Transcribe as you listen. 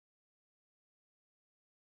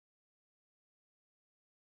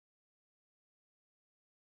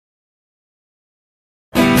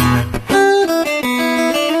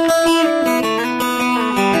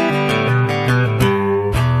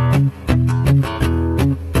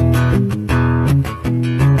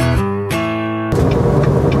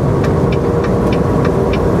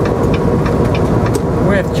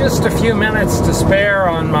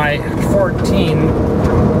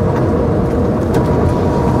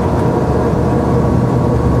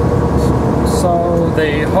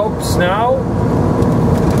weeks now,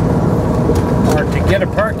 or to get a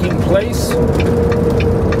parking place.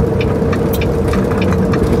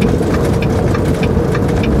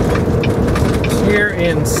 Here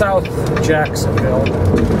in South Jacksonville.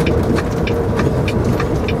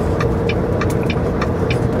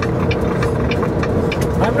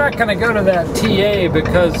 I'm not going to go to that TA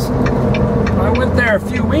because I went there a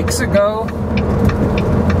few weeks ago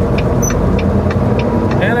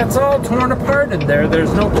and it's all torn apart in there.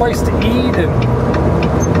 There's no place to eat, and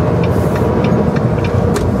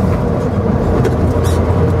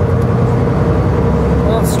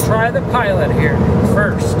let's try the Pilot here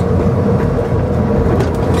first.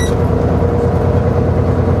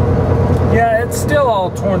 Yeah, it's still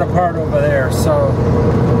all torn apart over there, so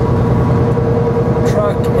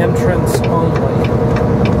truck entrance only.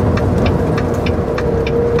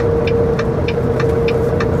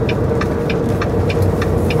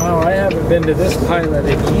 Wow, I haven't been to this Pilot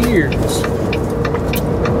in years.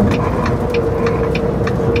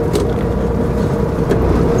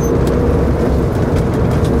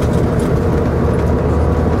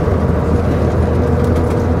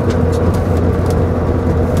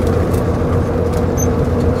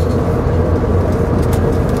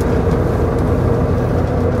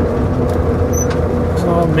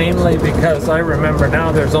 Mainly because I remember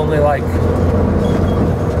now there's only like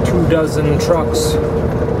 24 trucks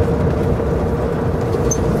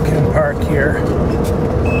can park here.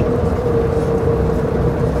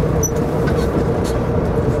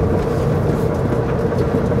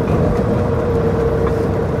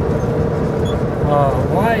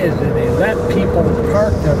 Why is it they let people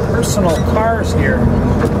park their personal cars here?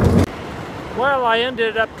 Well, I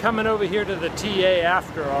ended up coming over here to the TA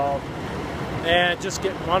after all, and just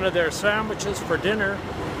getting one of their sandwiches for dinner.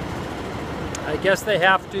 I guess they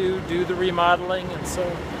have to do the remodeling, and so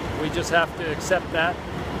we just have to accept that.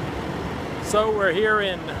 So we're here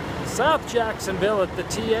in South Jacksonville at the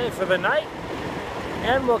TA for the night,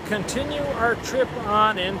 and we'll continue our trip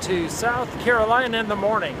on into South Carolina in the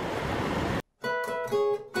morning.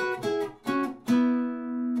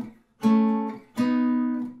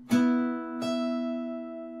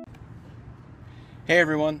 Hey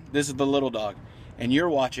everyone, this is the Little Dog, and you're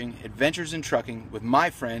watching Adventures in Trucking with my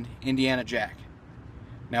friend, Indiana Jack.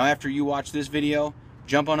 Now after you watch this video,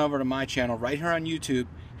 jump on over to my channel right here on YouTube,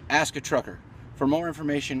 Ask a Trucker, for more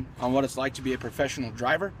information on what it's like to be a professional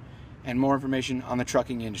driver and more information on the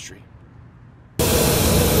trucking industry.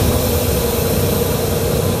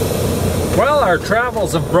 Well, our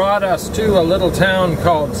travels have brought us to a little town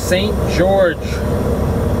called St. George,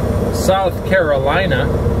 South Carolina.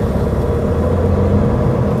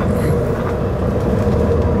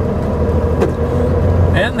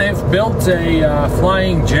 And they've built a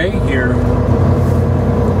Flying J here.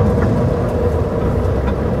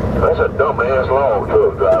 That's a dumbass log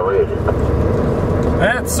truck driver, isn't it?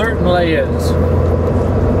 That certainly is.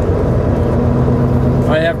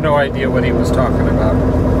 I have no idea what he was talking about.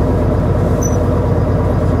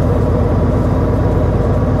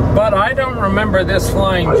 But I don't remember this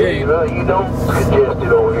Flying J. You don't suggest it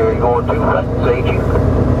over here. You're going too fast, ain't you?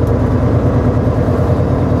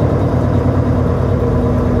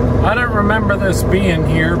 I don't remember this being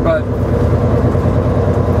here, but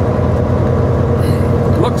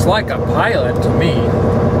it looks like a Pilot to me.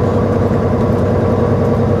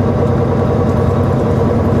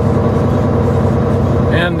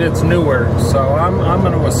 And it's newer, so I'm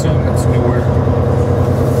going to assume it's newer.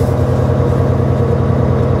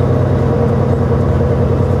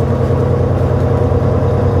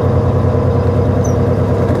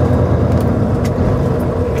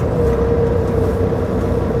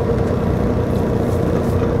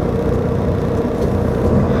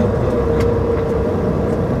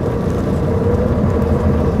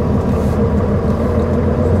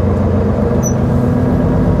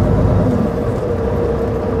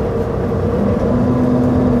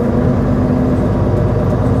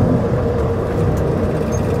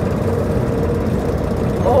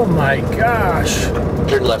 My gosh.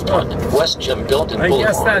 Turn left on West Jim Bilton Boulevard. I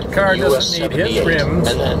guess that car US doesn't need his 78, rims.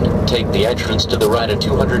 and then take the entrance to the right at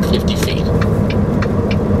 250 feet.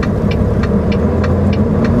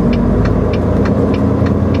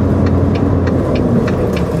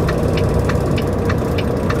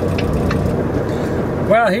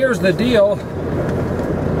 Well, here's the deal.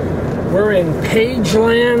 We're in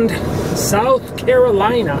Pageland, South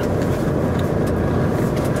Carolina.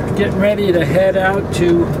 Getting ready to head out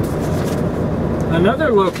to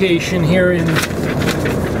another location here in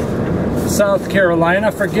South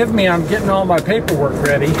Carolina. Forgive me, I'm getting all my paperwork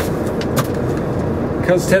ready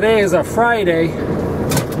because today is a Friday,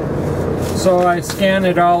 So I scan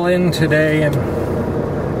it all in today and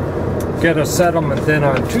get a settlement then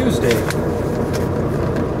on Tuesday.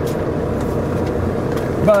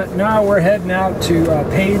 But now we're heading out to to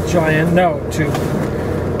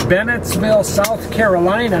Bennettsville, South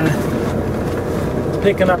Carolina,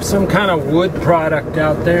 picking up some kind of wood product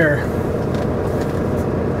out there.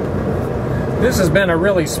 This has been a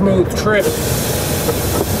really smooth trip,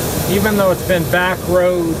 even though it's been back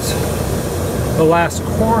roads the last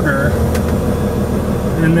quarter,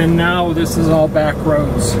 and then now this is all back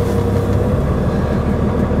roads.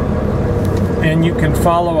 And you can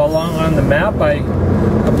follow along on the map. I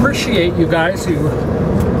appreciate you guys who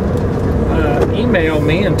email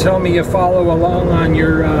me and tell me you follow along on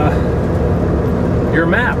your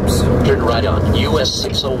maps. Turn right on US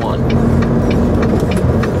 601.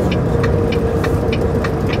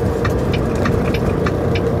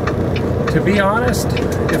 To be honest,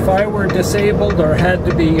 if I were disabled or had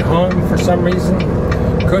to be home for some reason,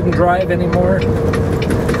 couldn't drive anymore,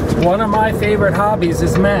 one of my favorite hobbies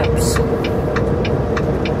is maps.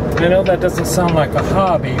 I know that doesn't sound like a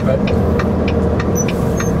hobby, but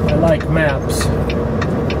I like maps.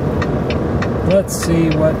 Let's see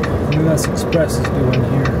what US Express is doing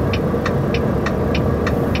here.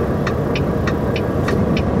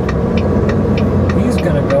 He's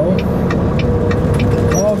gonna go.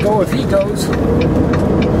 I'll go if he goes.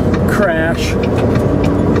 Crash.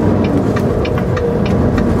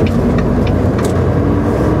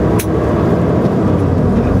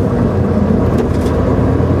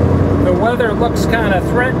 The weather looks kind of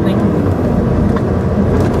threatening.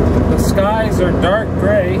 The skies are dark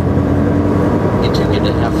gray. In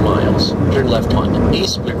 2.5 miles, turn left on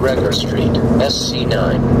East McGregor Street,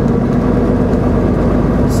 SC9.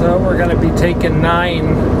 So we're going to be taking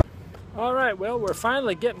 9. All right, well, we're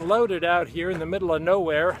finally getting loaded out here in the middle of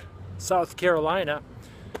nowhere, South Carolina.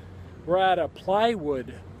 We're at a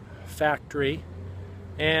plywood factory,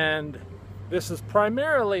 and this is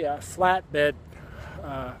primarily a flatbed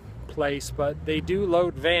place, but they do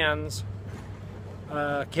load vans.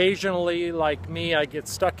 Occasionally, like me, I get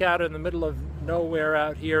stuck out in the middle of nowhere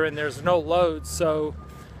out here and there's no loads, so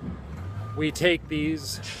we take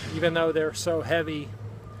these even though they're so heavy.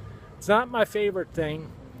 It's not my favorite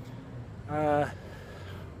thing,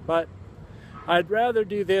 but I'd rather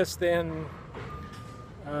do this than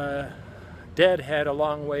deadhead a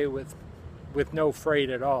long way with no freight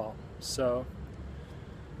at all. So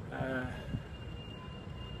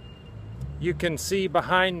you can see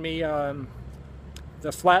behind me the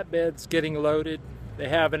flatbeds getting loaded. They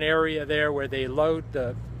have an area there where they load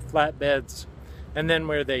the flatbeds and then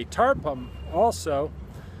where they tarp them also,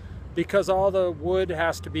 because all the wood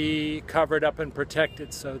has to be covered up and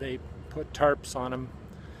protected, so they put tarps on them.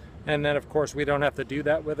 And then of course we don't have to do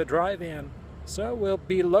that with a dry van. So we'll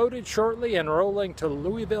be loaded shortly and rolling to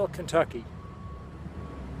Louisville, Kentucky.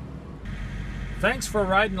 Thanks for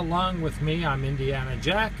riding along with me. I'm Indiana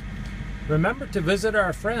Jack. Remember to visit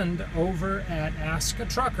our friend over at Ask a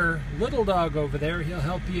Trucker, Little Dog over there. He'll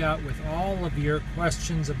help you out with all of your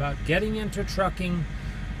questions about getting into trucking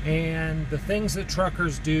and the things that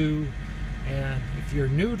truckers do. And if you're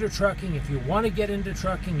new to trucking, if you want to get into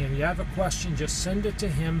trucking and you have a question, just send it to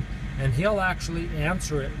him and he'll actually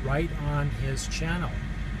answer it right on his channel.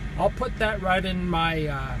 I'll put that right in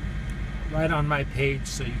my right on my page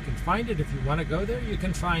so you can find it. If you want to go there, you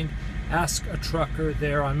can find Ask a Trucker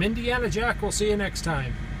there. I'm Indiana Jack. We'll see you next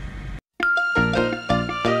time.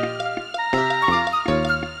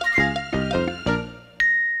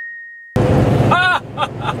 Ha ha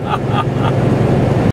ha ha ha!